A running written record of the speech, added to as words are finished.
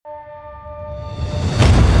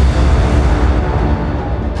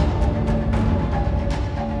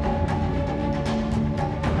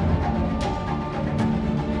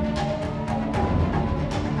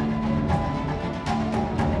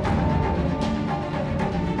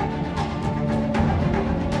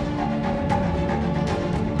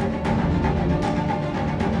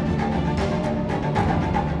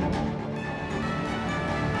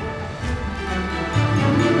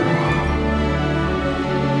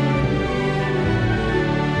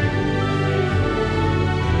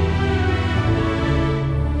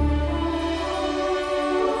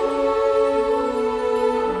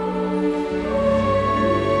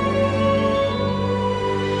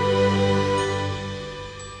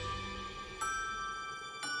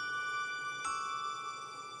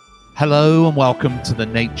Hello and welcome to the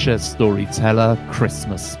Nature Storyteller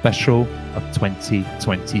Christmas Special of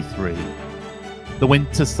 2023. The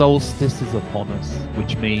Winter Solstice is upon us,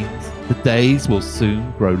 which means the days will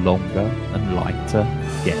soon grow longer and lighter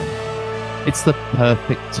again. It's the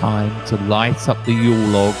perfect time to light up the Yule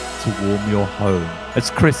log to warm your home, as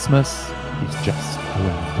Christmas is just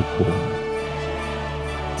around the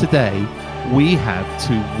corner. Today, we have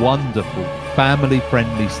two wonderful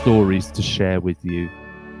family-friendly stories to share with you.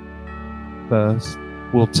 First,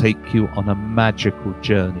 we'll take you on a magical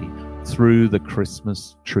journey through the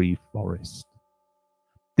Christmas tree forest.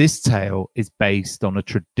 This tale is based on a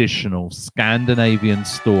traditional Scandinavian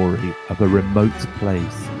story of a remote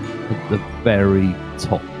place at the very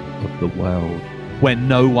top of the world where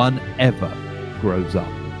no one ever grows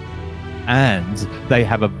up. And they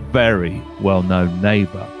have a very well-known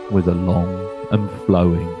neighbour with a long and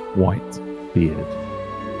flowing white beard.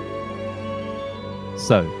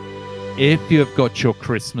 So, if you have got your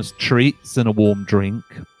Christmas treats and a warm drink,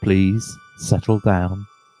 please settle down,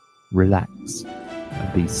 relax,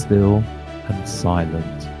 and be still and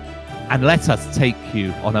silent. And let us take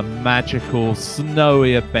you on a magical,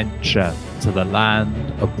 snowy adventure to the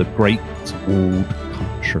land of the Great Walled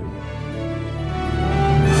Country.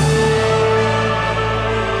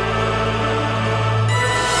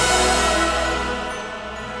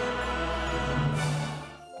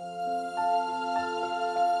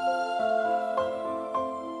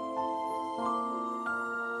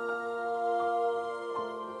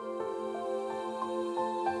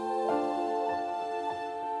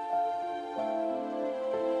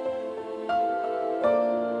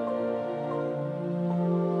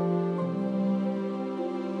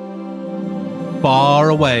 Far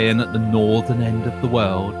away and at the northern end of the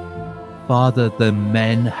world, farther than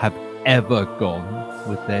men have ever gone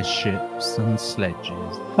with their ships and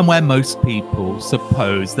sledges, and where most people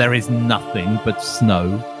suppose there is nothing but snow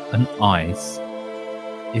and ice,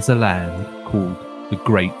 is a land called the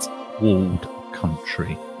Great Walled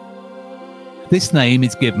Country. This name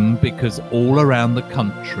is given because all around the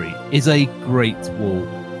country is a great wall.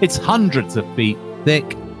 It's hundreds of feet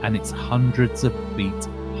thick and it's hundreds of feet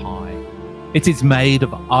high. It is made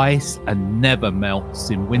of ice and never melts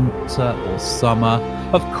in winter or summer.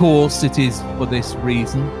 Of course, it is for this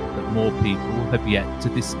reason that more people have yet to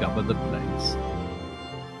discover the place.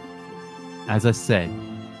 As I said,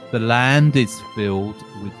 the land is filled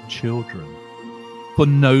with children, for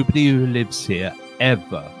nobody who lives here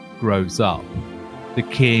ever grows up. The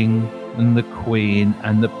king and the queen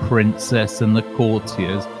and the princess and the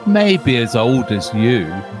courtiers may be as old as you,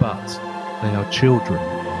 but they are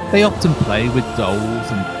children. They often play with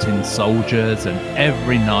dolls and tin soldiers, and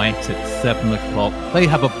every night at 7 o'clock they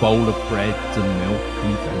have a bowl of bread and milk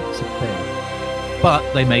and go to bed.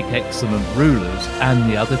 But they make excellent rulers,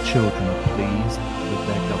 and the other children are pleased with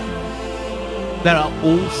their government. There are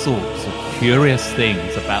all sorts of curious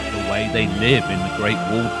things about the way they live in the Great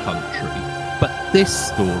Walled Country, but this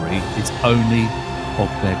story is only of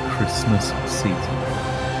their Christmas season.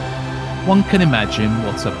 One can imagine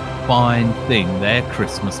what a fine thing their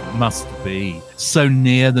Christmas must be, so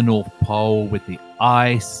near the North Pole with the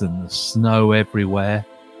ice and the snow everywhere.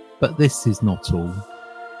 But this is not all.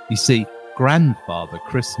 You see, Grandfather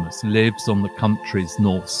Christmas lives on the country's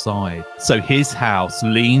north side, so his house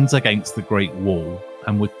leans against the Great Wall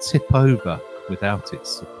and would tip over without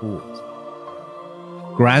its support.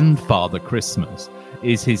 Grandfather Christmas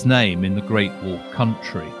is his name in the Great Walled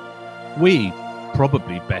Country. We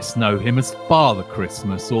probably best know him as Father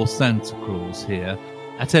Christmas or Santa Claus here.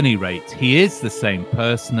 At any rate, he is the same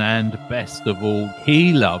person, and best of all,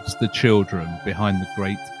 he loves the children behind the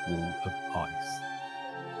Great Wall of Ice.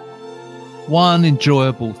 One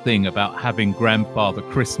enjoyable thing about having Grandfather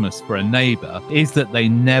Christmas for a neighbour is that they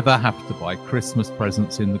never have to buy Christmas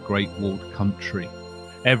presents in the Great Walled Country.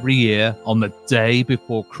 Every year, on the day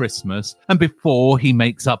before Christmas, and before he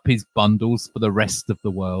makes up his bundles for the rest of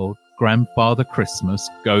the world, Grandfather Christmas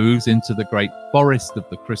goes into the great forest of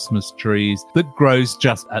the Christmas trees that grows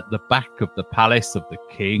just at the back of the palace of the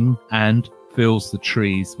king and fills the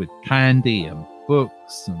trees with candy and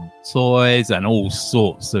books and toys and all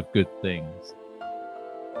sorts of good things.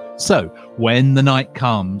 So, when the night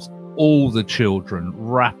comes, all the children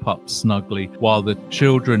wrap up snugly while the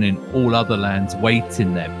children in all other lands wait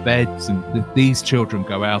in their beds, and these children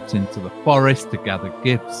go out into the forest to gather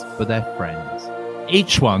gifts for their friends.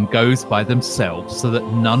 Each one goes by themselves so that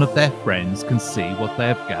none of their friends can see what they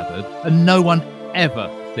have gathered, and no one ever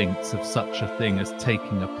thinks of such a thing as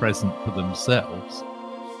taking a present for themselves.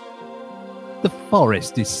 The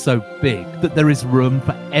forest is so big that there is room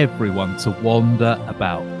for everyone to wander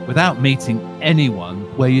about without meeting anyone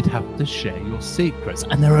where you'd have to share your secrets.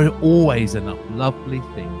 And there are always enough lovely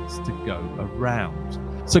things to go around.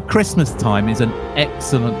 So Christmas time is an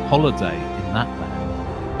excellent holiday in that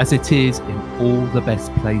land, as it is in all the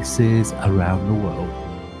best places around the world.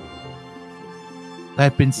 They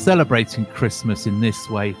have been celebrating Christmas in this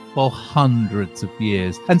way for hundreds of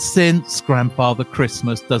years, and since Grandfather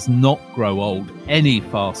Christmas does not grow old any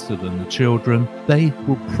faster than the children, they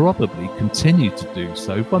will probably continue to do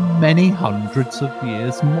so for many hundreds of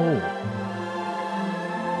years more.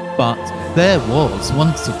 But there was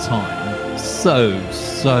once a time,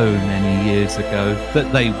 so many years ago,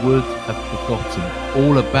 that they would have forgotten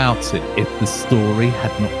all about it if the story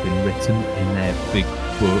had not been written in their big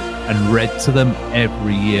book and read to them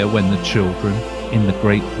every year when the children in the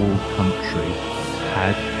Great Walled Country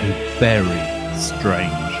had a very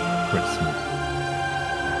strange Christmas.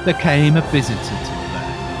 There came a visitor to the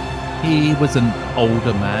land. He was an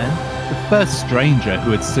older man, the first stranger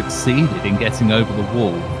who had succeeded in getting over the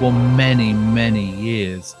wall for many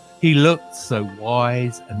years. He looked so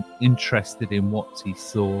wise and interested in what he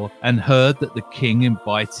saw, and heard that the king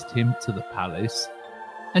invited him to the palace,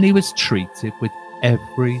 and he was treated with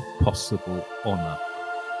every possible honour.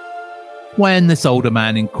 When this older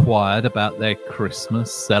man inquired about their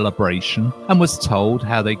Christmas celebration and was told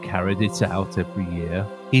how they carried it out every year,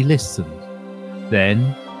 he listened.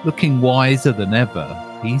 Then, looking wiser than ever,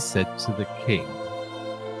 he said to the king,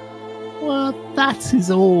 "Well, that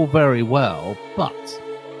is all very well, but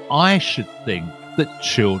I should think that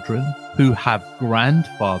children who have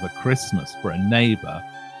Grandfather Christmas for a neighbour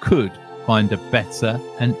could find a better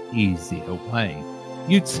and easier way.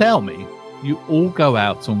 You tell me you all go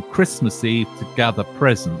out on Christmas Eve to gather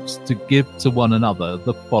presents to give to one another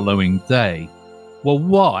the following day. Well,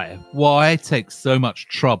 why take so much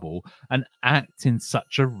trouble and act in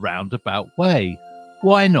such a roundabout way?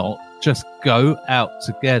 Why not just go out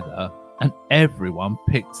together and everyone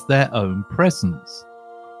picks their own presents?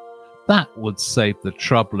 That would save the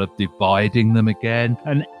trouble of dividing them again,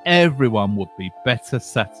 and everyone would be better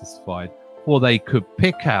satisfied, for they could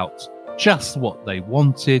pick out just what they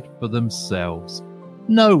wanted for themselves.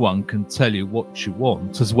 No one can tell you what you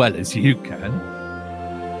want as well as you can."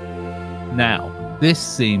 Now, this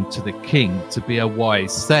seemed to the king to be a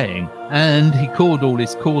wise saying, and he called all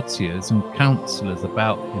his courtiers and counsellors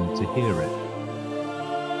about him to hear it.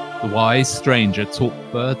 The wise stranger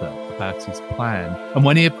talked further about his plan, and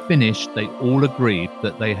when he had finished, they all agreed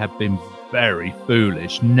that they had been very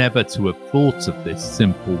foolish never to have thought of this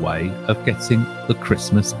simple way of getting the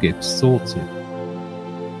Christmas gifts sorted.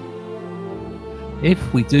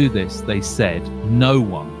 If we do this, they said, no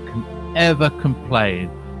one can ever complain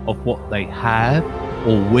of what they have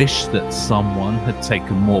or wish that someone had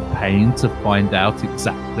taken more pain to find out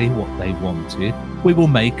exactly what they wanted. We will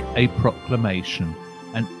make a proclamation,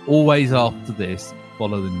 and always after this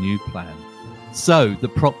follow the new plan. So the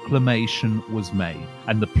proclamation was made,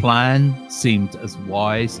 and the plan seemed as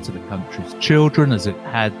wise to the country's children as it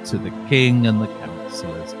had to the king and the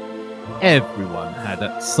councillors. Everyone had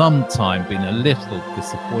at some time been a little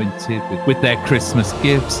disappointed with their Christmas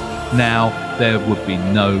gifts. Now there would be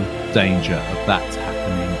no danger of that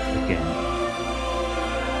happening again.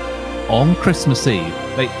 On Christmas Eve,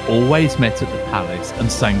 they always met at the palace and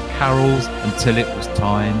sang carols until it was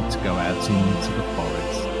time to go out into the forest.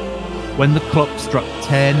 When the clock struck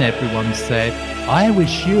 10, everyone said, "I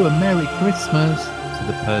wish you a Merry Christmas," to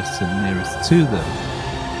the person nearest to them,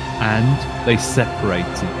 and they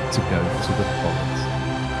separated to go to the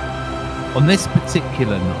forest. On this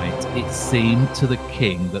particular night, it seemed to the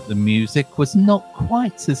king that the music was not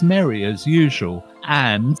quite as merry as usual,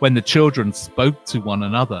 and when the children spoke to one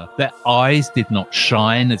another, their eyes did not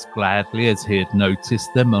shine as gladly as he had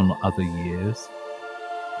noticed them on other years.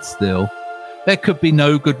 Still, there could be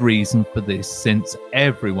no good reason for this, since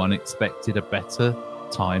everyone expected a better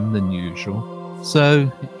time than usual, so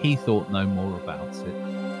he thought no more about it.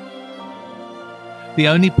 The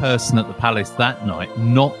only person at the palace that night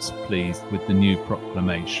not pleased with the new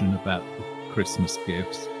proclamation about the Christmas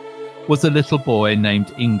gifts was a little boy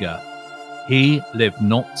named Inga. He lived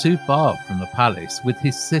not too far from the palace with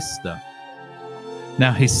his sister.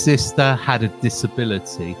 Now his sister had a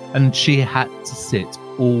disability, and she had to sit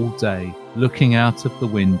all day looking out of the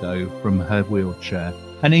window from her wheelchair,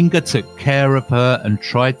 and Inga took care of her and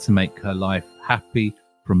tried to make her life happy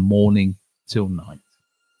from morning till night.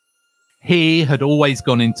 He had always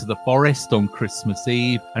gone into the forest on Christmas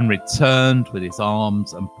Eve and returned with his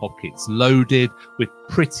arms and pockets loaded with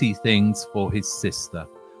pretty things for his sister,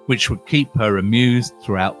 which would keep her amused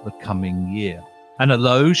throughout the coming year. And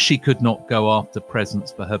although she could not go after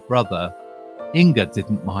presents for her brother, Inga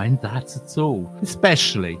didn't mind that at all,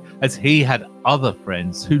 especially as he had other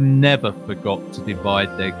friends who never forgot to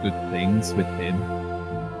divide their good things with him.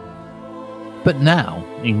 But now,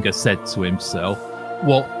 Inga said to himself,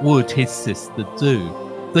 what would his sister do?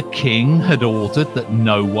 The king had ordered that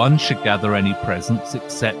no one should gather any presents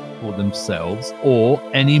except for themselves, or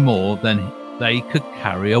any more than they could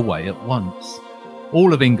carry away at once.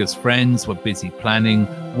 All of Inga's friends were busy planning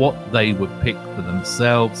what they would pick for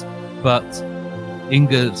themselves, but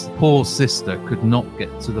Inga's poor sister could not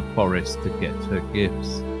get to the forest to get her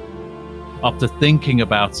gifts. After thinking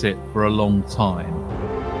about it for a long time,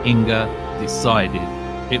 Inga decided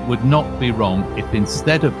it would not be wrong if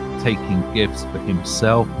instead of taking gifts for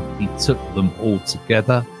himself, he took them all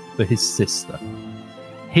together for his sister.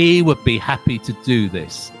 He would be happy to do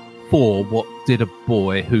this, for what did a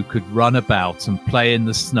boy who could run about and play in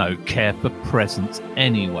the snow care for presents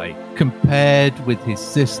anyway, compared with his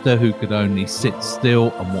sister who could only sit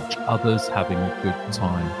still and watch others having a good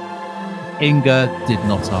time. Inga did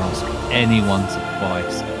not ask anyone's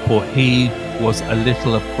advice, for he was a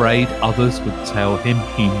little afraid others would tell him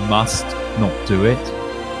he must not do it,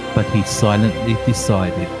 but he silently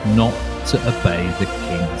decided not to obey the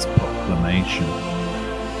king's proclamation.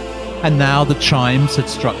 And now the chimes had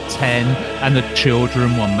struck 10, and the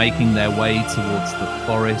children were making their way towards the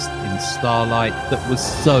forest in starlight that was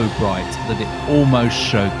so bright that it almost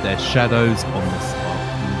showed their shadows on the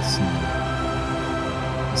sparkling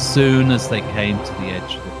snow. As soon as they came to the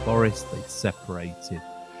edge of the forest, they separated,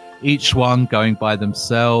 each one going by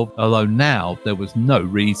themselves, although now there was no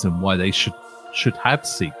reason why they should have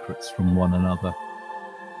secrets from one another.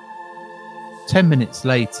 10 minutes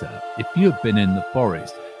later, if you had been in the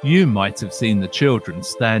forest, you might have seen the children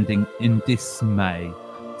standing in dismay.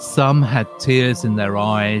 Some had tears in their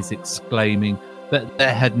eyes, exclaiming that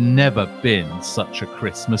there had never been such a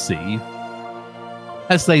Christmas Eve.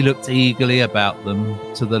 As they looked eagerly about them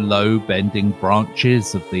to the low bending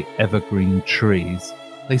branches of the evergreen trees,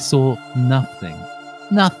 they saw nothing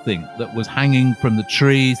that was hanging from the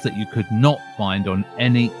trees that you could not find on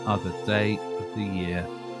any other day of the year.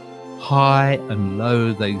 High and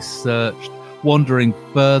low they searched, wandering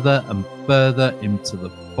further and further into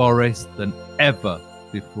the forest than ever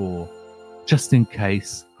before, just in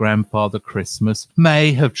case Grandfather Christmas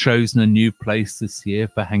may have chosen a new place this year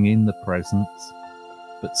for hanging the presents.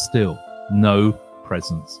 But still, no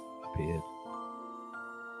presents appeared.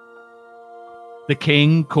 The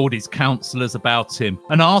king called his counselors about him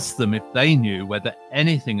and asked them if they knew whether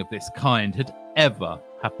anything of this kind had ever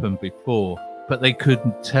happened before. But they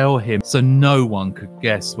couldn't tell him, so no one could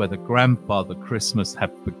guess whether Grandfather Christmas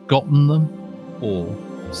had forgotten them or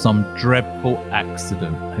some dreadful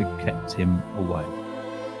accident had kept him away.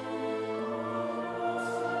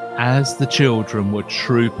 As the children were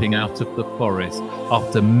trooping out of the forest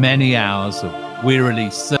after many hours of wearily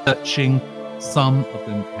searching, some of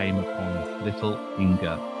them came upon little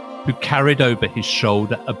Inga, who carried over his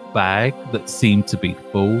shoulder a bag that seemed to be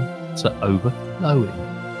full to overflowing.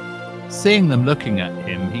 Seeing them looking at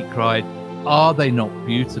him, he cried, "Are they not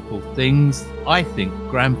beautiful things? I think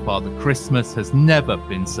Grandfather Christmas has never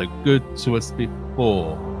been so good to us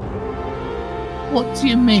before." "What do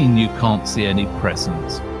you mean you can't see any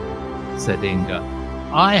presents?" said Inga.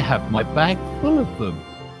 "I have my bag full of them."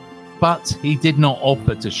 But he did not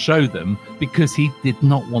offer to show them because he did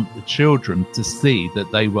not want the children to see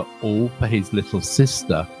that they were all for his little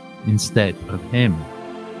sister instead of him.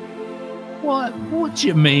 What do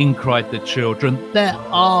you mean?" cried the children. "There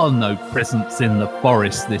are no presents in the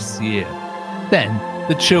forest this year." Then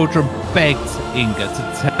the children begged Inga to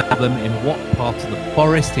tell them in what part of the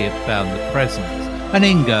forest he had found the presents. And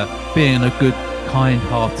Inga, being a good,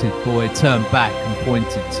 kind-hearted boy, turned back and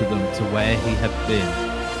pointed to them to where he had been.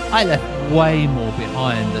 "I left way more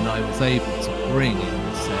behind than I was able to bring,"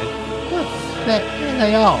 he said. "Look, there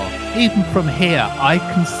they are. Even from here I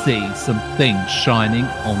can see some things shining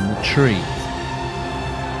on the trees."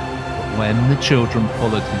 But when the children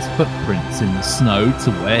followed his footprints in the snow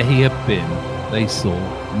to where he had been, they saw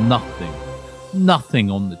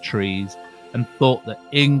nothing on the trees, and thought that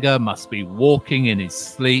Inga must be walking in his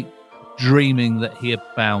sleep, dreaming that he had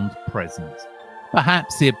found presents.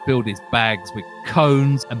 Perhaps he had filled his bags with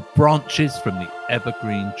cones and branches from the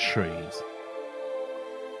evergreen trees.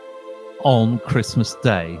 On Christmas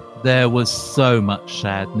Day, there was so much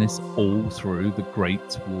sadness all through the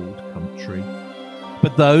great walled country.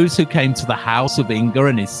 But those who came to the house of Inga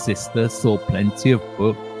and his sister saw plenty of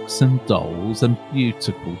books and dolls and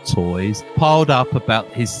beautiful toys piled up about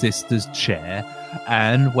his sister's chair,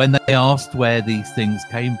 And when they asked where these things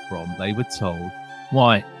came from, they were told,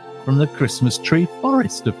 why, from the Christmas tree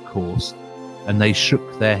forest, of course. And they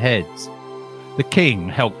shook their heads. The king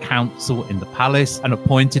held council in the palace and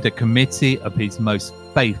appointed a committee of his most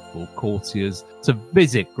faithful courtiers to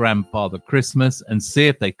visit Grandfather Christmas and see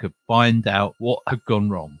if they could find out what had gone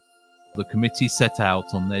wrong. The committee set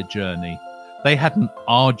out on their journey. They had an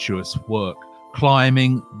arduous work,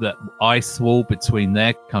 climbing the ice wall between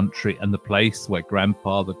their country and the place where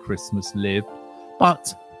Grandfather Christmas lived,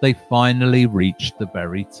 but they finally reached the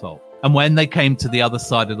very top. And when they came to the other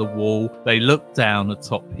side of the wall, they looked down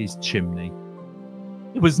atop his chimney.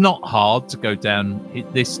 It was not hard to go down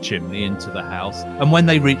this chimney into the house, and when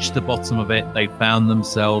they reached the bottom of it, they found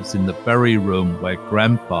themselves in the very room where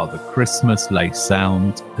Grandfather Christmas lay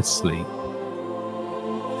sound asleep.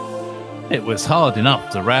 It was hard enough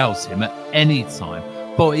to rouse him at any time,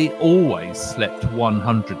 for he always slept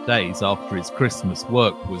 100 days after his Christmas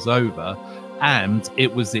work was over, and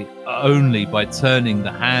it was only by turning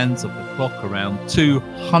the hands of the clock around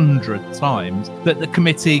 200 times that the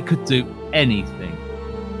committee could do anything.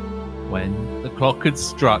 When the clock had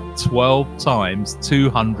struck 12 times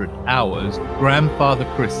 200 hours, Grandfather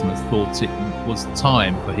Christmas thought it was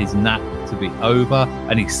time for his nap to be over,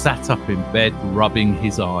 and he sat up in bed rubbing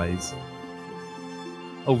his eyes.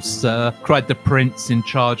 "Oh, sir," cried the prince in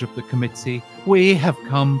charge of the committee, "we have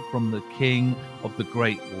come from the king of the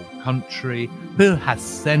Great Wall country, who has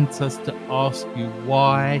sent us to ask you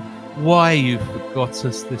why you forgot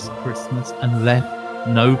us this Christmas and left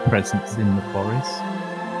no presents in the forest."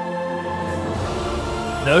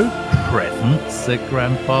 "No presents," said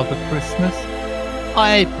Grandfather Christmas.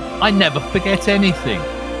 I never forget anything.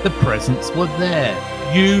 The presents were there.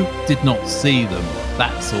 You did not see them,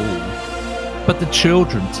 that's all." But the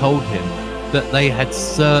children told him that they had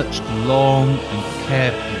searched long and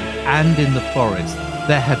carefully, and in the forest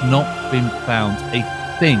there had not been found a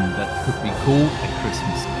thing that could be called a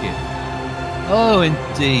Christmas gift. "Oh,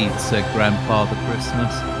 indeed," said Grandfather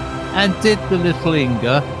Christmas. "And did the little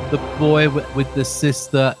Inga, the boy with the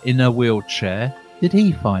sister in a wheelchair, did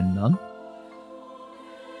he find none?"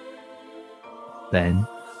 Then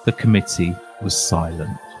the committee was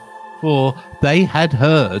silent, for they had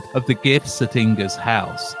heard of the gifts at Inga's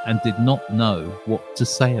house and did not know what to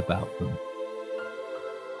say about them.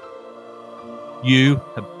 "You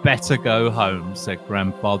had better go home," said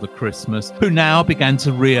Grandfather Christmas, who now began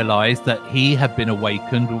to realize that he had been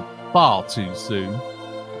awakened far too soon,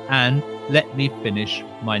 "and let me finish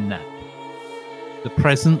my nap. The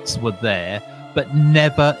presents were there, but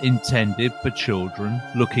never intended for children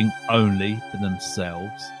looking only for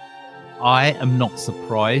themselves. I am not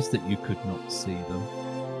surprised that you could not see them.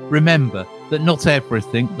 Remember that not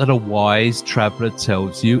everything that a wise traveller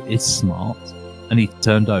tells you is smart." And he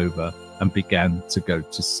turned over and began to go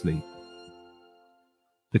to sleep.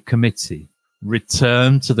 The committee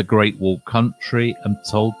returned to the Great Wall country and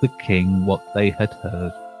told the king what they had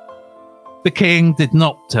heard. The king did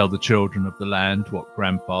not tell the children of the land what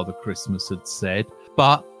Grandfather Christmas had said,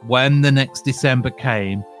 but when the next December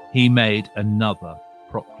came, he made another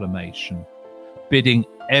proclamation, bidding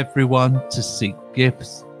everyone to seek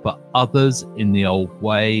gifts for others in the old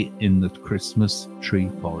way in the Christmas tree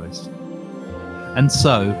forest. And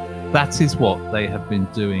so that is what they have been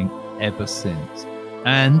doing ever since.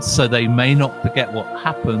 And so they may not forget what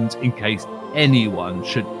happened, in case anyone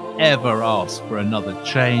should ever ask for another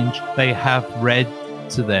change, they have read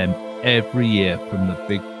to them every year from the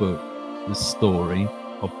big book the story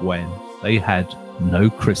of when they had no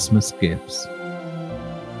Christmas gifts.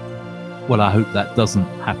 Well, I hope that doesn't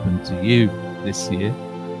happen to you this year,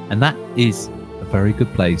 and that is a very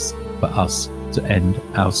good place for us to end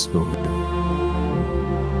our story.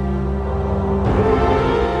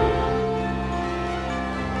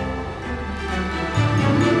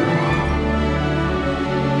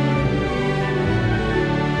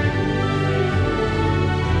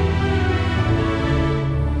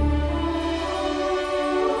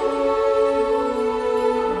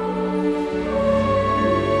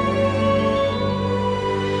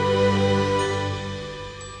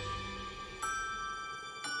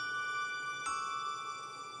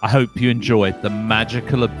 I hope you enjoyed the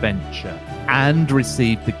magical adventure and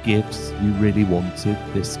received the gifts you really wanted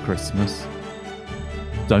this Christmas.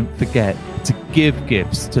 Don't forget to give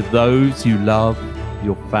gifts to those you love,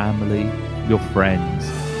 your family, your friends,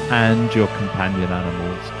 and your companion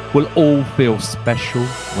animals will all feel special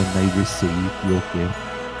when they receive your gift.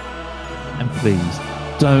 And please,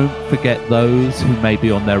 don't forget those who may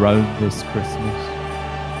be on their own this Christmas.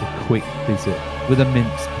 A quick visit with a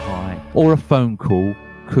mince pie or a phone call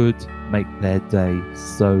could make their day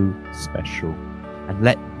so special. and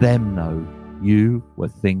let them know you were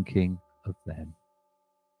thinking of them.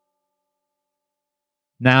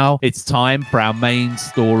 Now it's time for our main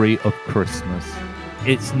story of Christmas.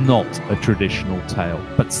 It's not a traditional tale,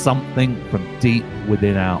 but something from deep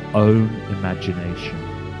within our own imagination.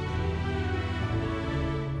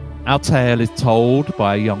 Our tale is told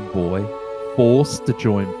by a young boy forced to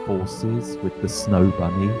join forces with the Snow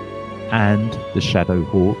Bunny and the Shadow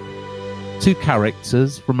Hawk, two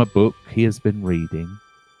characters from a book he has been reading,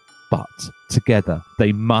 but together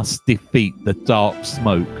they must defeat the dark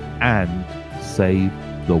smoke and save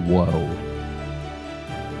the world.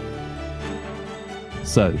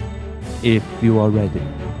 So, if you are ready,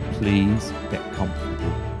 please get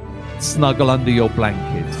comfortable, snuggle under your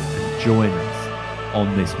blanket and join us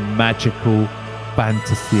on this magical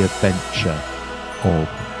fantasy adventure of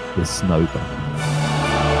the Snow Bunny.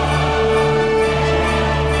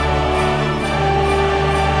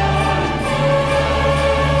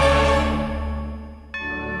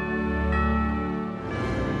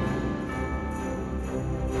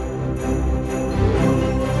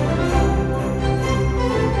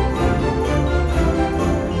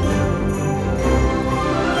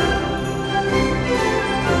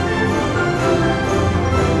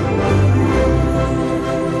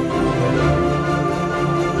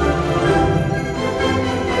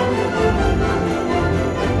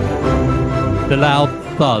 The loud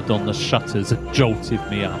thud on the shutters had jolted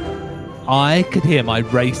me up. I could hear my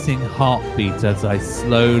racing heartbeat as I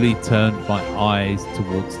slowly turned my eyes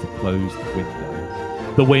towards the closed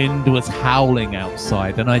window. The wind was howling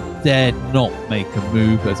outside, and I dared not make a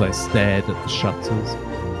move as I stared at the shutters,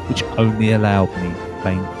 which only allowed me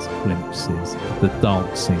faint glimpses of the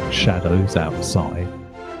dancing shadows outside.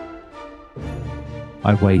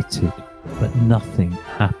 I waited, but nothing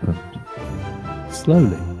happened.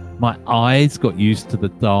 Slowly, my eyes got used to the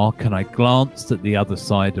dark, and I glanced at the other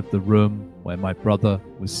side of the room where my brother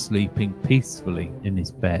was sleeping peacefully in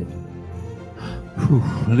his bed. Whew,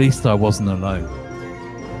 at least I wasn't alone.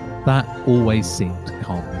 That always seemed to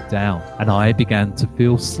calm me down, and I began to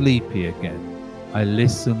feel sleepy again. I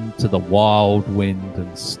listened to the wild wind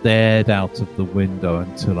and stared out of the window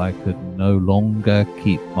until I could no longer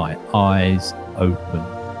keep my eyes open.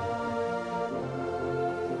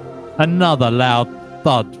 Another loud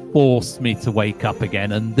thud forced me to wake up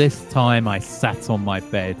again, and this time I sat on my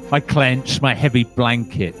bed. I clenched my heavy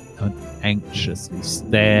blanket and anxiously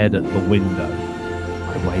stared at the window.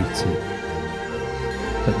 I waited,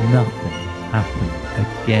 but nothing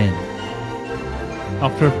happened again.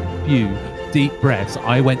 After a few deep breaths,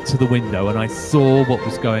 I went to the window and I saw what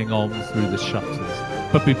was going on through the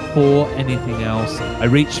shutters. But before anything else, I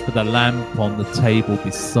reached for the lamp on the table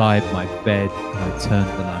beside my bed and I turned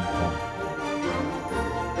the lamp on.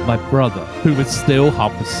 My brother, who was still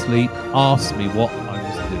half asleep, asked me what I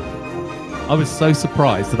was doing. I was so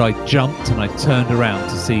surprised that I jumped and I turned around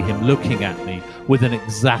to see him looking at me with an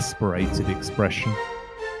exasperated expression.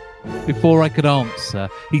 Before I could answer,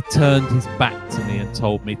 he turned his back to me and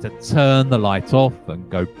told me to turn the light off and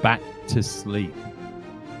go back to sleep.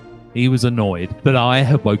 He was annoyed that I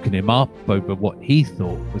had woken him up over what he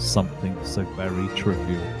thought was something so very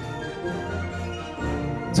trivial.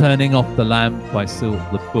 Turning off the lamp, I saw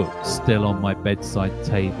the book still on my bedside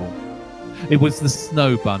table. It was The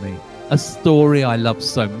Snow Bunny, a story I loved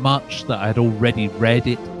so much that I had already read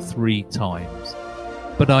it 3 times.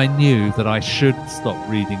 But I knew that I should stop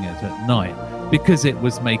reading it at night because it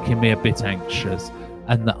was making me a bit anxious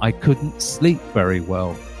and that I couldn't sleep very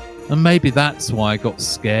well. And maybe that's why I got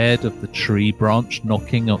scared of the tree branch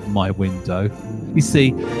knocking on my window. You see,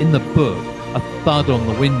 in the book, a thud on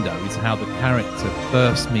the window is how the character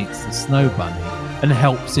first meets the Snow Bunny and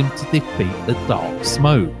helps him to defeat the dark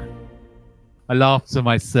smoke. I laughed to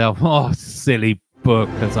myself, oh, silly book,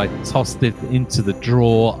 as I tossed it into the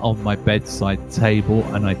drawer on my bedside table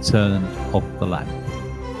and I turned off the lamp.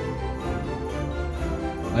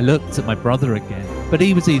 I looked at my brother again, but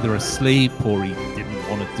he was either asleep or he didn't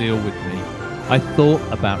want to deal with me. I thought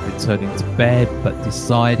about returning to bed, but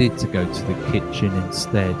decided to go to the kitchen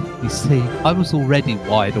instead. You see, I was already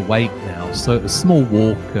wide awake now, so a small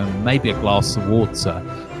walk and maybe a glass of water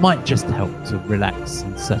might just help to relax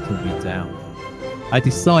and settle me down. I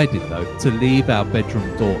decided, though, to leave our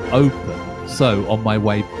bedroom door open, so on my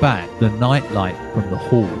way back, the nightlight from the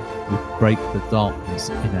hall would break the darkness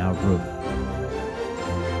in our room.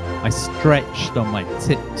 I stretched on my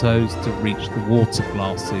tiptoes to reach the water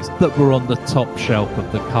glasses that were on the top shelf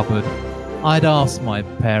of the cupboard. I'd asked my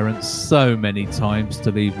parents so many times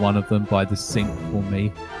to leave one of them by the sink for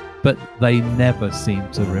me, but they never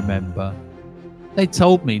seemed to remember. They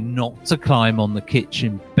told me not to climb on the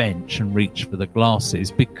kitchen bench and reach for the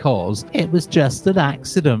glasses because it was just an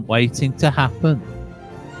accident waiting to happen.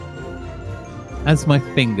 As my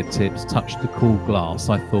fingertips touched the cool glass,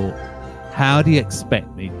 I thought, how do you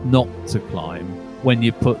expect me not to climb when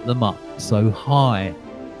you put them up so high?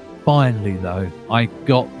 Finally, though, I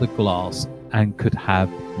got the glass and could have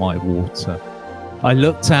my water. I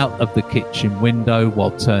looked out of the kitchen window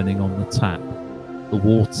while turning on the tap. The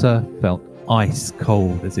water felt ice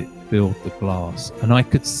cold as it filled the glass, and I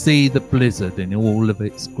could see the blizzard in all of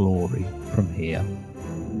its glory from here.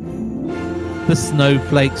 The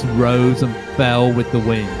snowflakes rose and fell with the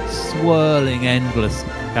wind, swirling endlessly,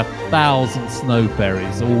 1,000 snow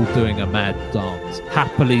fairies all doing a mad dance,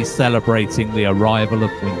 happily celebrating the arrival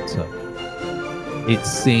of winter. It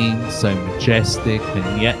seemed so majestic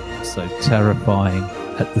and yet so terrifying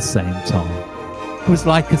at the same time. It was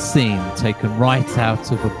like a scene taken right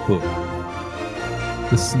out of a book.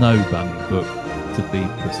 The Snow Bunny book, to be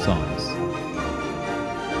precise.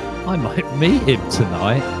 I might meet him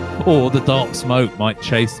tonight, or the dark smoke might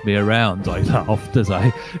chase me around, I laughed as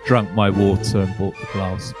I drank my water and brought the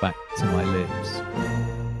glass back to my lips.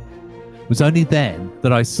 It was only then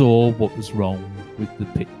that I saw what was wrong with the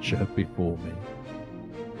picture before me.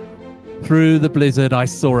 Through the blizzard, I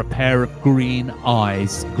saw a pair of green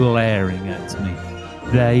eyes glaring at me.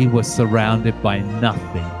 They were surrounded by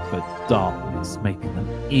nothing but darkness, making them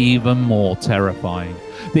even more terrifying.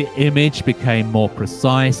 The image became more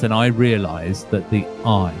precise, and I realized that the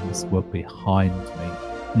eyes were behind me,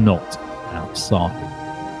 not outside.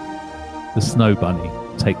 The Snow Bunny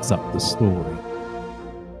takes up the story.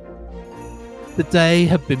 The day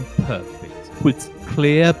had been perfect, with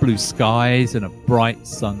clear blue skies and a bright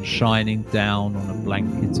sun shining down on a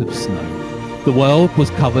blanket of snow. The world was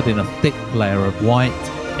covered in a thick layer of white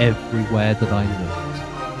everywhere that I looked.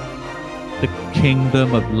 The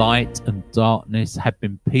kingdom of light and darkness had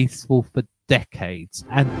been peaceful for decades,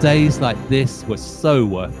 and days like this were so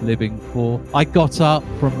worth living for. I got up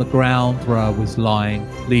from the ground where I was lying,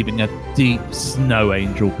 leaving a deep snow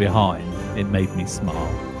angel behind. It made me smile.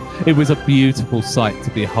 It was a beautiful sight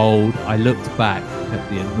to behold. I looked back at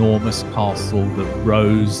the enormous castle that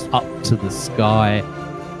rose up to the sky.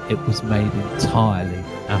 It was made entirely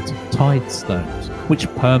out of tide stones, which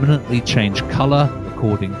permanently changed colour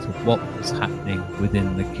according to what was happening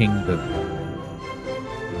within the kingdom.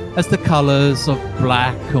 As the colours of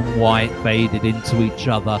black and white faded into each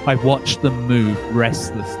other, I watched them move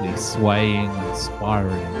restlessly, swaying and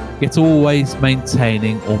spiralling, yet always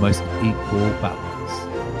maintaining almost equal balance.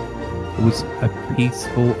 It was a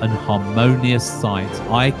peaceful and harmonious sight.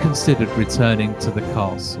 I considered returning to the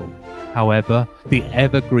castle. However, the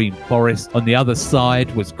evergreen forest on the other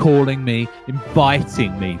side was calling me,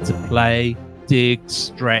 inviting me to play, dig,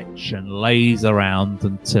 stretch, and laze around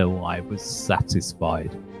until I was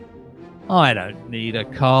satisfied. I don't need a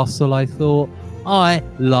castle, I thought. I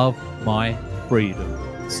love my freedom.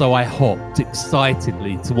 So I hopped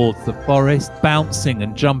excitedly towards the forest, bouncing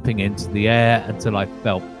and jumping into the air until I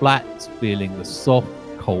fell flat, feeling the soft,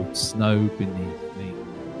 cold snow beneath me.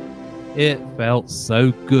 It felt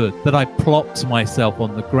so good that I plopped myself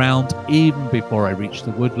on the ground even before I reached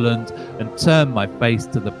the woodland and turned my face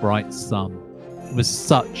to the bright sun. It was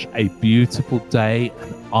such a beautiful day,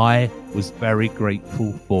 and I was very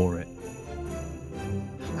grateful for it.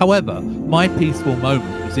 However, my peaceful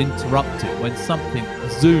moment was interrupted when something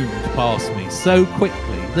zoomed past me so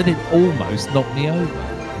quickly that it almost knocked me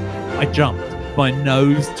over. I jumped, my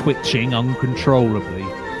nose twitching uncontrollably,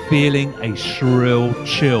 feeling a shrill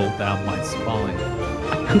chill down my spine.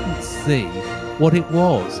 I couldn't see what it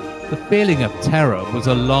was. The feeling of terror was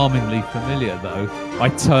alarmingly familiar, though. I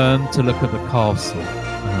turned to look at the castle,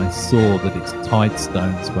 and I saw that its tide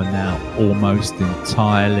stones were now almost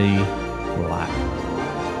entirely black.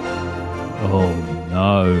 Oh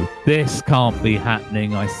no, this can't be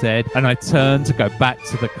happening, I said, and I turned to go back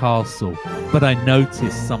to the castle, but I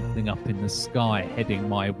noticed something up in the sky heading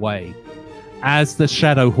my way. As the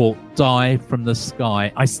Shadowhawk dived from the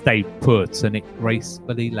sky, I stayed put and it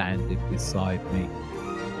gracefully landed beside me.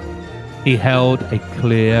 He held a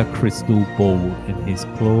clear crystal ball in his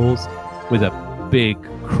claws with a big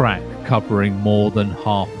crack covering more than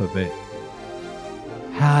half of it.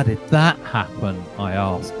 How did that happen? I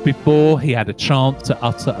asked, before he had a chance to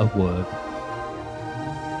utter a word.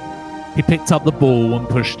 He picked up the ball and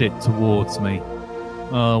pushed it towards me.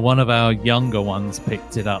 One of our younger ones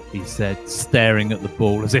picked it up, he said, staring at the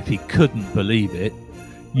ball as if he couldn't believe it.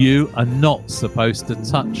 You are not supposed to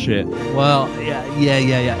touch it. Well, yeah.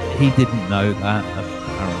 He didn't know that,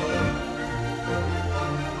 apparently.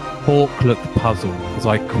 Hawk looked puzzled as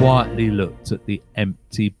I quietly looked at the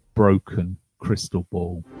empty, broken crystal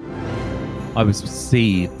ball. I was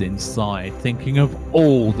seethed inside, thinking of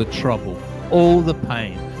all the trouble, all the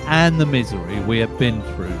pain, and the misery we had been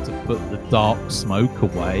through to put the dark smoke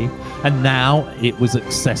away, and now it was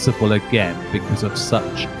accessible again because of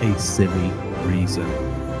such a silly reason.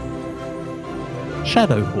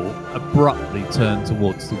 Shadowhawk abruptly turned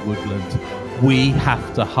towards the woodland. "We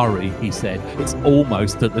have to hurry," he said. "It's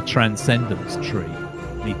almost at the Transcendence Tree."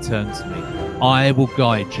 And he turned to me. "I will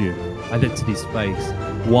guide you." I looked at his face.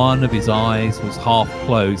 One of his eyes was half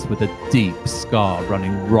closed with a deep scar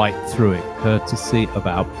running right through it, courtesy of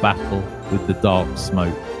our battle with the dark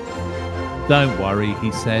smoke. "Don't worry,"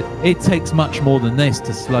 he said. "It takes much more than this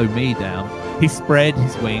to slow me down." He spread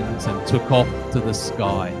his wings and took off to the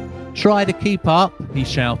sky. "Try to keep up," he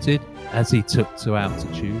shouted as he took to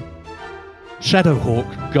altitude.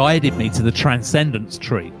 Shadowhawk guided me to the Transcendence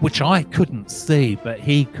Tree, which I couldn't see, but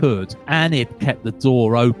he could, and it kept the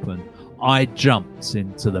door open. I jumped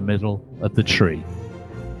into the middle of the tree.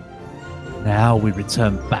 Now we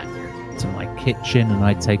return back to my kitchen and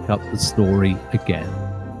I take up the story again.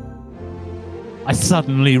 I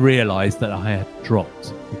suddenly realized that I had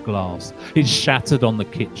dropped the glass. It shattered on the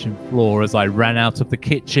kitchen floor as I ran out of the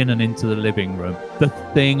kitchen and into the living room. The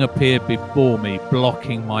thing appeared before me,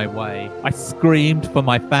 blocking my way. I screamed for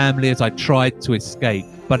my family as I tried to escape,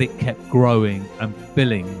 but it kept growing and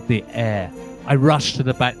filling the air. I rushed to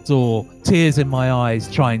the back door, tears in my eyes,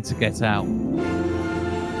 trying to get out.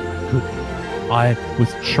 I couldn't. I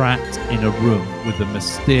was trapped in a room with a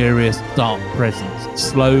mysterious dark presence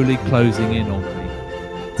slowly closing in on me.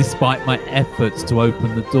 Despite my efforts to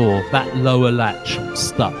open the door, that lower latch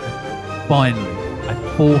stuck. Finally, I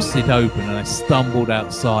forced it open and I stumbled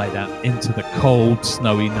outside out into the cold,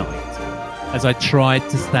 snowy night. As I tried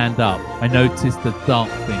to stand up, I noticed the dark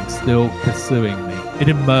thing still pursuing me. It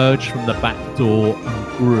emerged from the back door and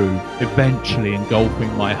grew, eventually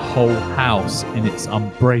engulfing my whole house in its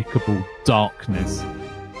unbreakable darkness.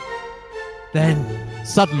 Then,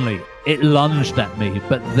 suddenly, it lunged at me,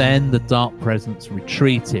 but then the dark presence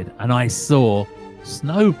retreated and I saw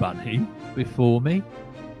Snow Bunny before me.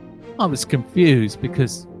 I was confused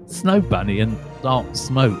because Snow Bunny and Dark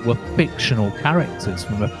Smoke were fictional characters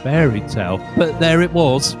from a fairy tale, but there it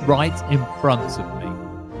was, right in front of me.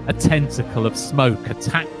 A tentacle of smoke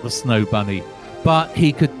attacked the Snow Bunny, but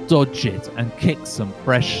he could dodge it and kick some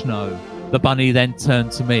fresh snow. The bunny then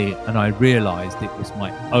turned to me and I realized it was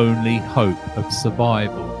my only hope of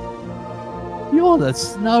survival. "You're the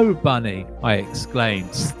Snow Bunny," I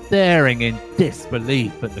exclaimed, staring in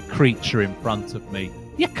disbelief at the creature in front of me.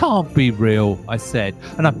 "You can't be real," I said,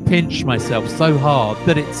 and I pinched myself so hard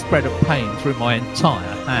that it spread a pain through my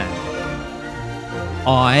entire hand.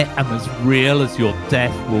 "I am as real as your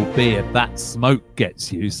death will be if that smoke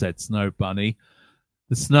gets you," said Snow Bunny.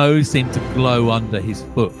 The snow seemed to glow under his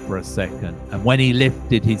foot for a second, and when he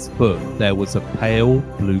lifted his foot, there was a pale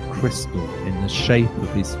blue crystal in the shape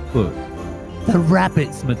of his foot. "The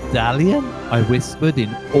rabbit's medallion?" I whispered in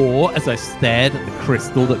awe as I stared at the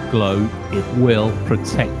crystal that glowed. "It will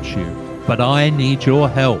protect you. But I need your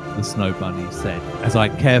help," the Snow Bunny said, as I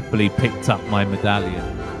carefully picked up my medallion.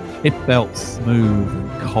 It felt smooth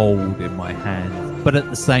and cold in my hand, but at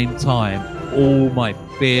the same time, all my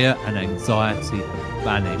fear and anxiety had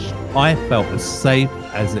vanished. I felt as safe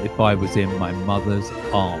as if I was in my mother's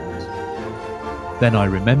arms. Then I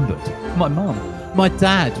remembered. My mum, my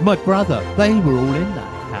dad, my brother, they were all in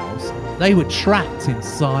that house. They were trapped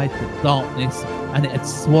inside the darkness and it had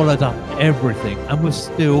swallowed up everything and was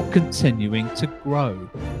still continuing to grow.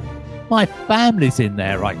 "My family's in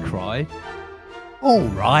there," I cried. "All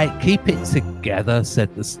right, keep it together," said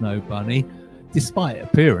the Snow Bunny. Despite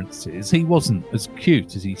appearances, he wasn't as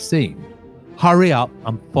cute as he seemed. "Hurry up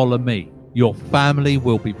and follow me. Your family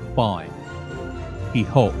will be fine." He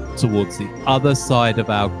hopped towards the other side of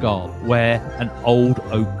our garden, where an old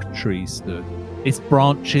oak tree stood, its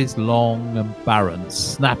branches long and barren,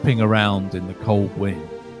 snapping around in the cold wind.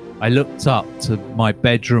 I looked up to my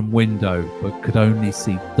bedroom window, but could only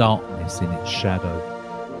see darkness in its shadow.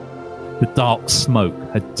 The dark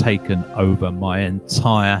smoke had taken over my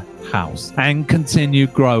entire house and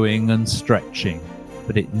continued growing and stretching,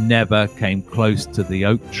 but it never came close to the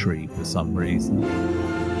oak tree for some reason.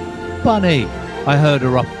 "Bunny!" I heard a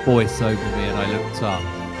rough voice over me and I looked up.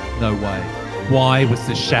 No way. Why was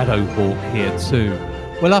the Shadowhawk here too?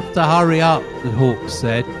 "We'll have to hurry up," the hawk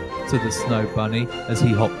said to the Snow Bunny as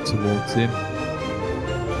he hopped towards him.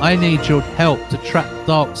 "I need your help to trap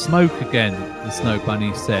dark smoke again," the Snow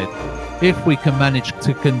Bunny said. "If we can manage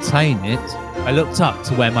to contain it, I looked up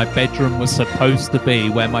to where my bedroom was supposed to be,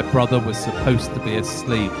 where my brother was supposed to be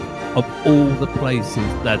asleep. Of all the places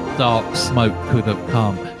that dark smoke could have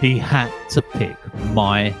come, he had to pick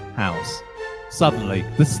my house. Suddenly,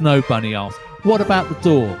 the snow bunny asked, "What about the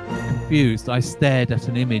door?" Confused, I stared at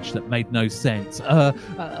an image that made no sense.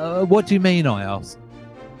 What do you mean?" I asked.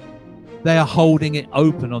 "They are holding it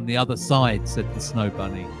open on the other side," said the snow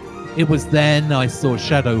bunny. It was then I saw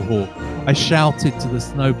Shadowhawk. I shouted to the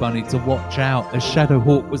snow bunny to watch out, as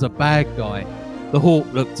Shadowhawk was a bad guy. The hawk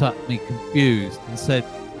looked at me confused and said,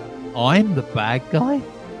 "I'm the bad guy?"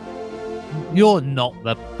 "You're not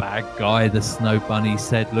the bad guy," the snow bunny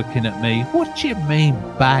said, looking at me. "What do you mean,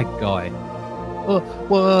 bad guy?"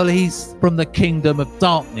 Well, he's from the kingdom of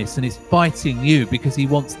darkness and is fighting you because he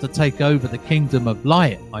wants to take over the kingdom of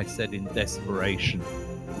light," I said in desperation.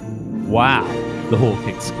 "Wow," the hawk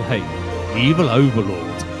exclaimed. "Evil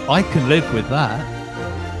overlord. I can live with that."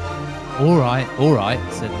 All right,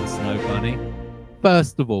 said the snow bunny.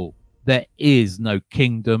 "First of all, there is no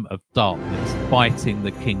kingdom of darkness fighting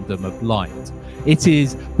the kingdom of light. It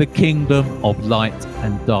is the kingdom of light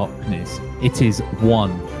and darkness. It is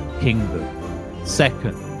one kingdom.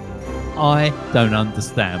 Second, I don't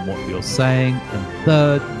understand what you're saying. And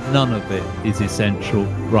third, none of it is essential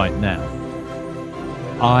right now."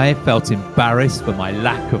 I felt embarrassed for my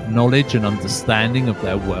lack of knowledge and understanding of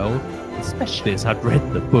their world, especially as I'd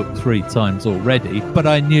read the book 3 times already, but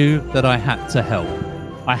I knew that I had to help.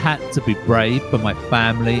 I had to be brave for my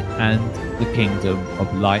family and the kingdom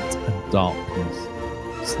of light and darkness.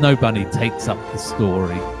 Snow Bunny takes up the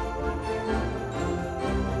story.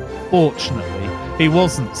 Fortunately, he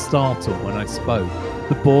wasn't startled when I spoke.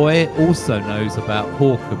 The boy also knows about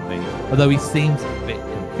Hawk and me, although he seems a bit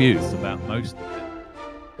confused about most of it.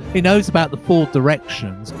 He knows about the 4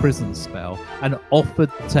 Directions prison spell and offered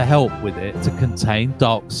to help with it to contain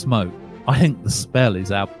dark smoke. I think the spell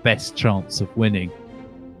is our best chance of winning.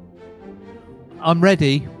 "I'm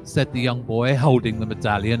ready," said the young boy, holding the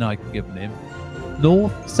medallion I'd given him.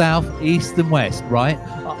 "North, south, east and west, right?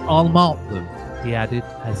 I'll mark them," he added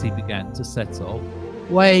as he began to set off.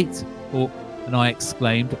 "Wait," Hawk and I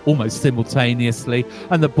exclaimed almost simultaneously,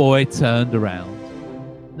 and the boy turned around.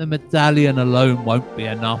 "The medallion alone won't be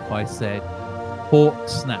enough," I said. Hawk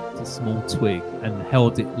snapped a small twig and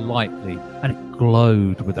held it lightly, and it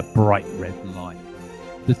glowed with a bright red light.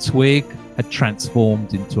 The twig had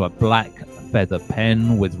transformed into a black feather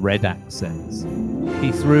pen with red accents.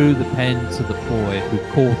 He threw the pen to the boy, who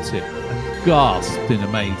caught it and gasped in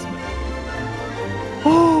amazement.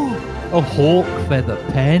 "Oh, a hawk feather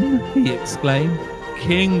pen!" he exclaimed.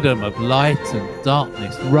 "Kingdom of light and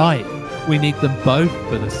darkness, right. We need them both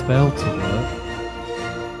for the spell to work."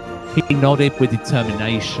 He nodded with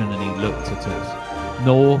determination and he looked at us.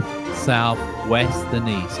 "North, south, west and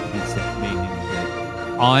east," he said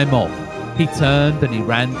meaningfully. "I'm off." He turned and he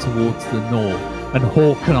ran towards the north, and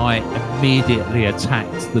Hawk and I immediately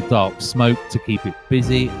attacked the dark smoke to keep it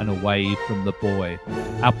busy and away from the boy.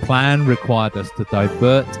 Our plan required us to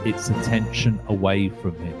divert its attention away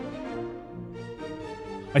from him.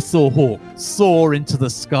 I saw Hawk soar into the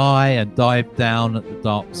sky and dive down at the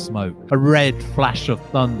dark smoke, a red flash of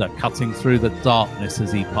thunder cutting through the darkness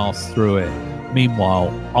as he passed through it.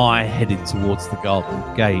 Meanwhile, I headed towards the garden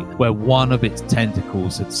gate, where one of its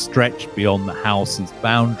tentacles had stretched beyond the house's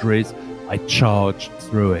boundaries. I charged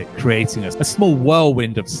through it, creating a small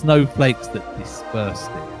whirlwind of snowflakes that dispersed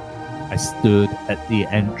it. I stood at the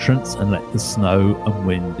entrance and let the snow and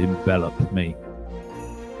wind envelop me.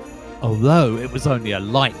 Although it was only a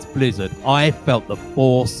light blizzard, I felt the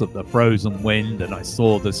force of the frozen wind and I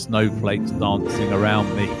saw the snowflakes dancing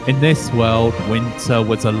around me. In this world, winter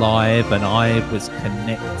was alive and I was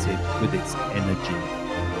connected with its energy.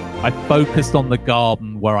 I focused on the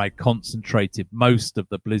garden where I concentrated most of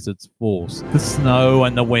the blizzard's force. The snow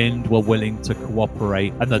and the wind were willing to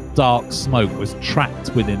cooperate and the dark smoke was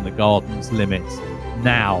trapped within the garden's limits.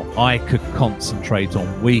 Now I could concentrate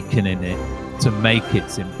on weakening it to make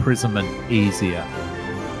its imprisonment easier.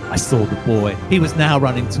 I saw the boy. He was now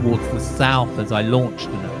running towards the south as I launched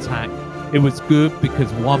an attack. It was good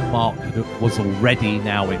because one mark was already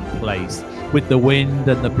now in place. With the wind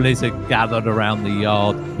and the blizzard gathered around the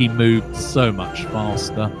yard, he moved so much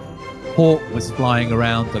faster. Hawk was flying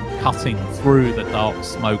around and cutting through the dark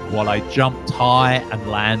smoke while I jumped high and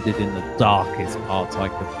landed in the darkest part I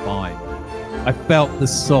could find. I felt the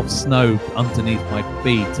soft snow underneath my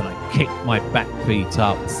feet and I kicked my back feet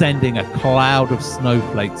up, sending a cloud of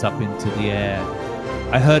snowflakes up into the air.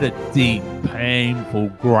 I heard a deep, painful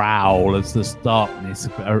growl as the darkness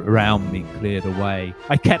around me cleared away.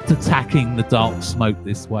 I kept attacking the dark smoke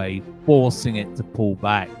this way, forcing it to pull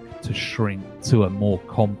back. to shrink to a more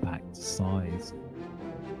compact size.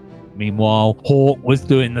 Meanwhile, Hawk was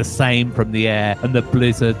doing the same from the air, and the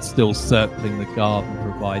blizzard still circling the garden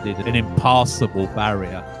provided an impassable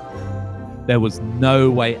barrier. There was no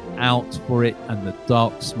way out for it, and the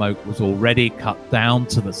dark smoke was already cut down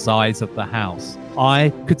to the size of the house.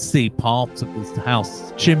 I could see parts of this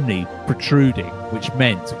house chimney protruding, which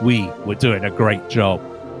meant we were doing a great job.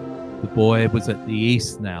 The boy was at the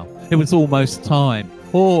east now. It was almost time.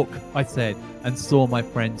 "Hawk," I said, and saw my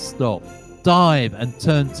friend stop, dive, and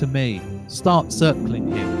turn to me. "Start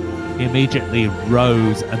circling him." He immediately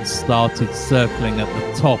rose and started circling at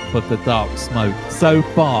the top of the dark smoke so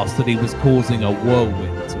fast that he was causing a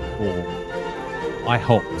whirlwind to form. I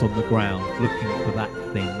hopped on the ground looking for that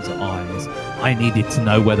thing's eyes. I needed to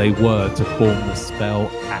know where they were to form the spell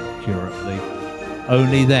accurately.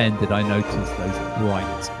 Only then did I notice those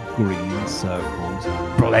bright green circles,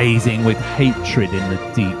 blazing with hatred in the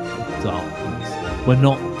deep darkness, were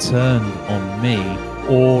not turned on me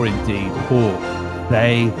or indeed Hawk.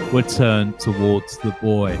 They were turned towards the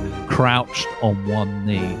boy, crouched on one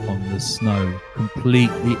knee on the snow,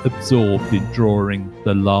 completely absorbed in drawing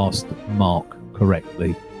the last mark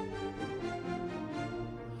correctly.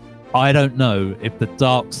 I don't know if the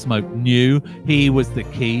dark smoke knew he was the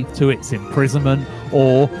key to its imprisonment,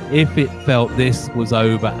 or if it felt this was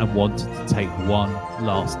over and wanted to take one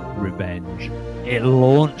last revenge. It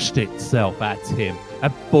launched itself at him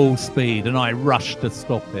at full speed, and I rushed to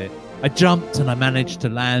stop it. I jumped and I managed to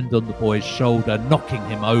land on the boy's shoulder, knocking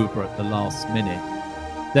him over at the last minute.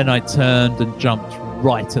 Then I turned and jumped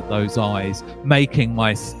right at those eyes, making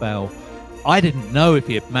my spell. I didn't know if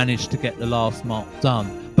he had managed to get the last mark done,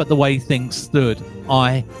 but the way things stood,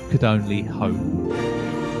 I could only hope.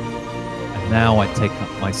 And now I take up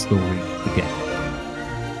my story again.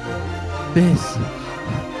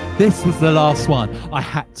 This was the last one. I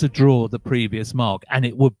had to draw the previous mark, and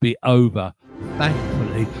it would be over.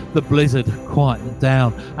 Thankfully, the blizzard had quietened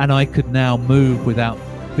down, and I could now move without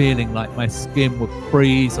feeling like my skin would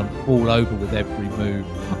freeze and fall over with every move.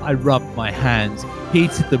 I rubbed my hands,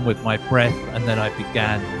 heated them with my breath, and then I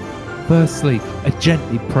began. Firstly, I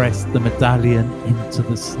gently pressed the medallion into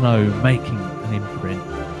the snow, making an imprint.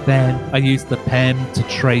 Then I used the pen to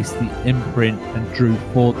trace the imprint and drew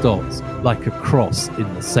 4 dots like a cross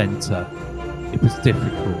in the center. It was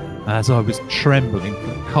difficult, as I was trembling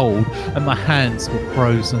from cold and my hands were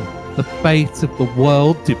frozen. The fate of the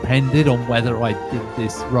world depended on whether I did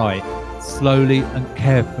this right. Slowly and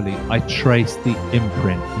carefully, I traced the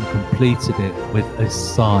imprint and completed it with a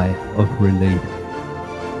sigh of relief.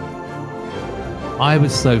 I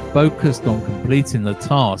was so focused on completing the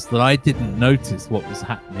task that I didn't notice what was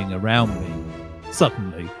happening around me.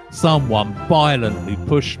 Suddenly, someone violently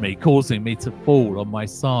pushed me, causing me to fall on my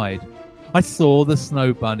side. I saw the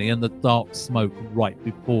snow bunny and the dark smoke right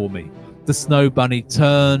before me. The snow bunny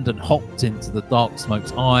turned and hopped into the dark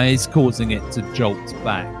smoke's eyes, causing it to jolt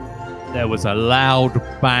back. There was a loud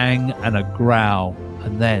bang and a growl,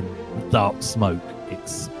 and then the dark smoke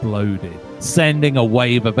exploded, sending a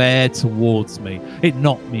wave of air towards me. It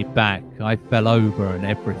knocked me back. I fell over and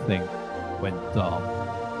everything went dark.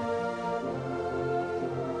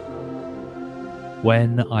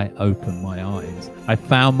 When I opened my eyes, I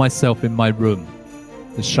found myself in my room.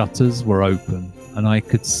 The shutters were open, and I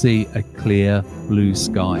could see a clear blue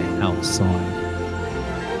sky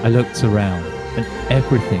outside. I looked around, and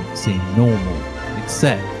everything seemed normal,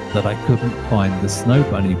 except that I couldn't find the Snow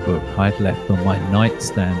Bunny book I'd left on my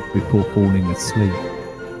nightstand before falling asleep.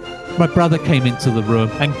 My brother came into the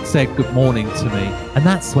room and said good morning to me, and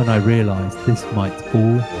that's when I realized this might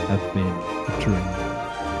all have been a dream.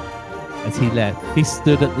 As he left, he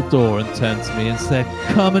stood at the door and turned to me and said,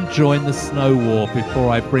 "Come and join the snow war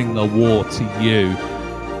before I bring the war to you."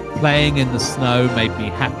 Playing in the snow made me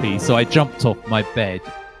happy, so I jumped off my bed.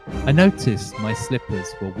 I noticed my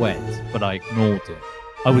slippers were wet, but I ignored it.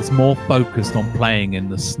 I was more focused on playing in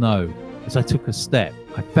the snow. As I took a step,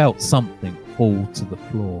 I felt something fall to the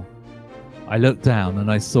floor. I looked down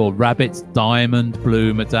and I saw Rabbit's diamond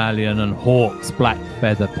blue medallion and Hawk's black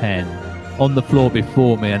feather pen on the floor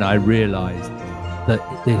before me, and I realized that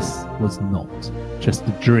this was not just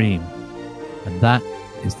a dream. And that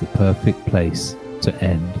is the perfect place to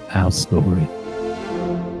end our story.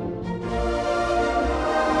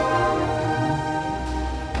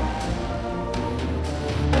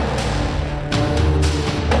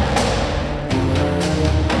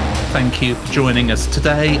 Thank you for joining us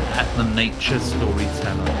today at The Nature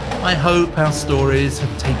Storyteller. I hope our stories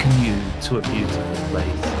have taken you to a beautiful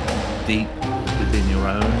place, deep within your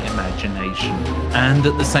own imagination. And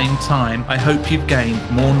at the same time, I hope you've gained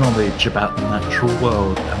more knowledge about the natural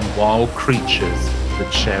world and wild creatures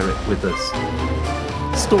that share it with us.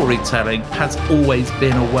 Storytelling has always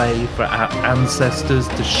been a way for our ancestors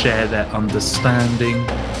to share their understanding,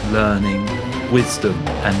 learning, wisdom,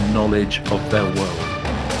 and knowledge of their world.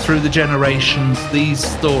 Through the generations, these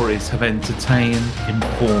stories have entertained,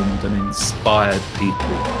 informed, and inspired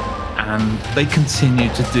people, and they continue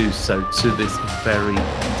to do so to this very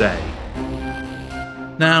day.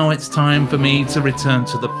 Now it's time for me to return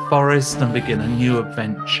to the forest and begin a new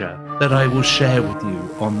adventure that I will share with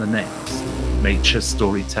you on the next Nature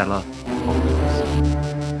Storyteller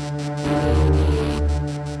podcast.